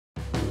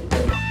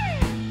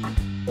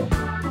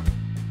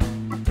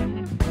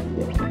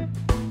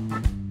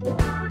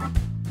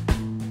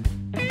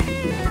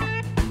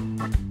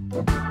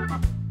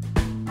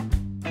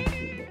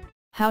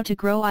How to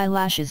grow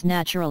eyelashes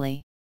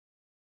naturally.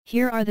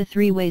 Here are the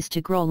 3 ways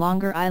to grow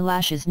longer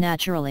eyelashes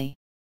naturally.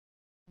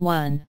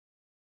 1.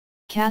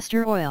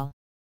 Castor oil.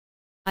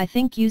 I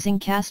think using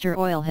castor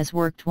oil has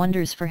worked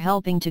wonders for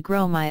helping to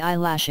grow my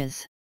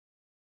eyelashes.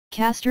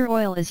 Castor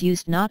oil is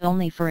used not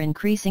only for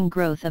increasing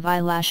growth of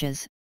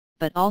eyelashes,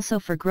 but also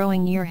for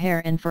growing your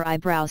hair and for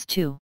eyebrows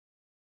too.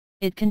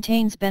 It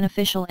contains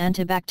beneficial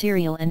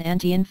antibacterial and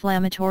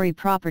anti-inflammatory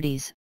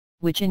properties,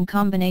 which in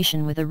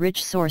combination with a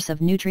rich source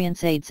of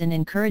nutrients aids in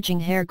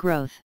encouraging hair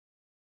growth.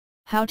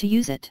 How to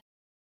use it?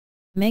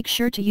 Make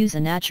sure to use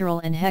a natural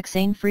and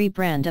hexane-free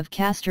brand of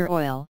castor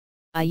oil.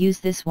 I use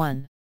this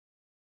one.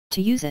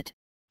 To use it,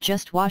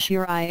 just wash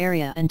your eye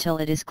area until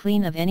it is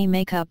clean of any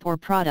makeup or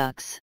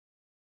products.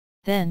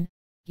 Then,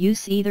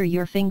 use either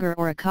your finger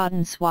or a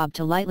cotton swab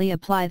to lightly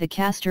apply the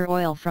castor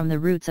oil from the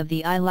roots of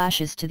the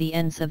eyelashes to the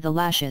ends of the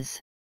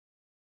lashes.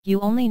 You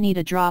only need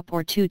a drop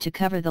or 2 to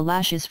cover the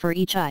lashes for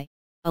each eye.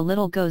 A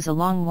little goes a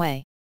long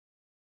way.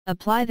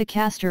 Apply the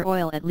castor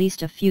oil at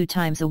least a few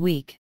times a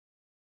week.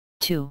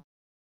 2.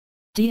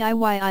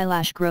 DIY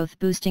eyelash growth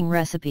boosting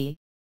recipe,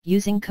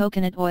 using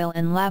coconut oil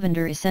and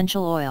lavender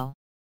essential oil.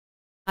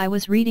 I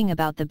was reading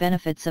about the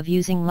benefits of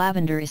using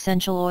lavender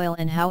essential oil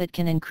and how it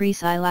can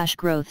increase eyelash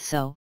growth,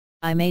 so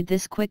I made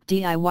this quick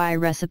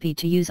DIY recipe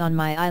to use on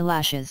my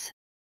eyelashes.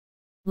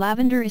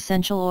 Lavender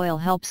essential oil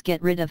helps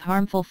get rid of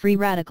harmful free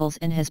radicals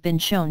and has been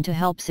shown to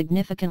help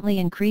significantly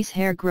increase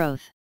hair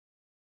growth.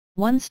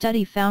 One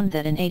study found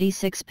that in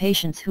 86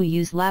 patients who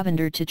used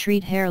lavender to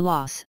treat hair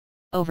loss,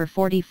 over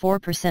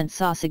 44%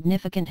 saw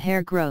significant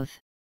hair growth.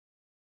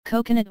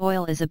 Coconut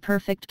oil is a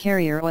perfect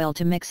carrier oil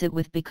to mix it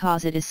with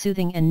because it is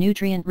soothing and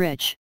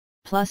nutrient-rich,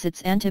 plus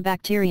it's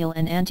antibacterial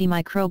and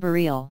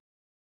antimicrobial.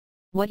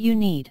 What you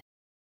need: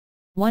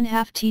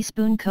 1/2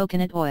 teaspoon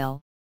coconut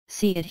oil,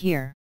 see it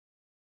here.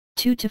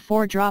 2 to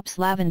 4 drops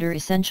lavender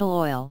essential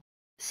oil,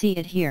 see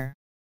it here.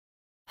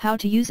 How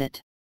to use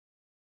it?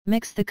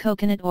 Mix the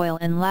coconut oil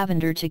and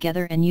lavender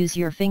together and use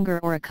your finger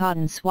or a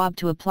cotton swab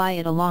to apply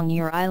it along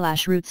your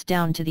eyelash roots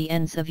down to the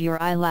ends of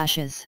your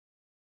eyelashes.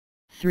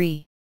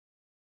 3.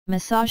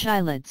 Massage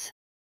eyelids.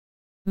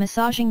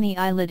 Massaging the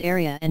eyelid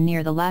area and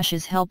near the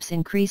lashes helps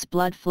increase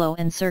blood flow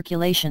and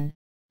circulation,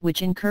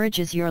 which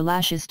encourages your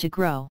lashes to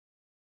grow.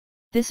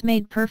 This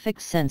made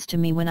perfect sense to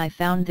me when I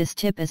found this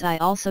tip, as I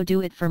also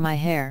do it for my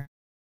hair.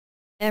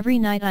 Every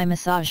night I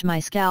massage my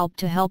scalp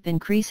to help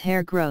increase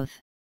hair growth.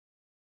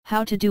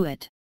 How to do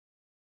it?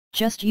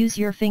 Just use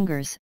your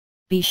fingers,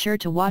 be sure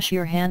to wash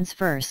your hands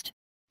first,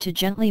 to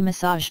gently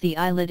massage the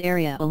eyelid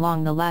area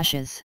along the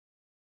lashes.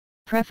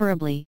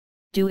 Preferably,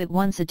 do it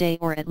once a day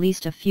or at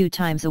least a few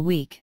times a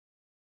week.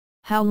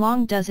 How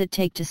long does it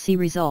take to see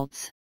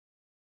results?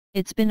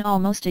 It's been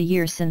almost a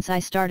year since I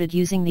started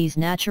using these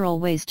natural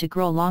ways to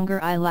grow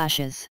longer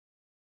eyelashes.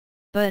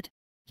 But,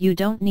 you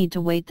don't need to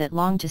wait that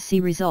long to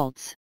see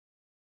results.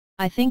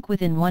 I think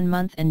within 1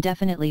 month and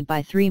definitely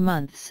by 3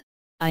 months,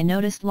 I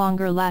noticed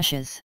longer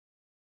lashes.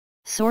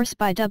 Source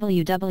by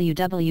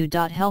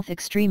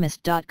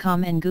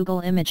www.healthextremist.com and Google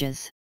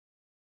Images.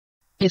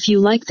 If you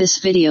like this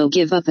video,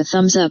 give up a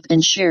thumbs up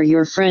and share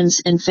your friends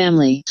and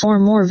family. For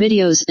more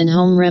videos and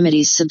home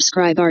remedies,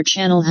 subscribe our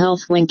channel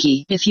Health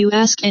Winky. If you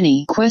ask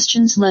any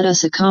questions, let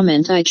us a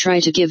comment. I try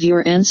to give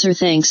your answer.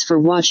 Thanks for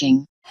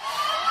watching.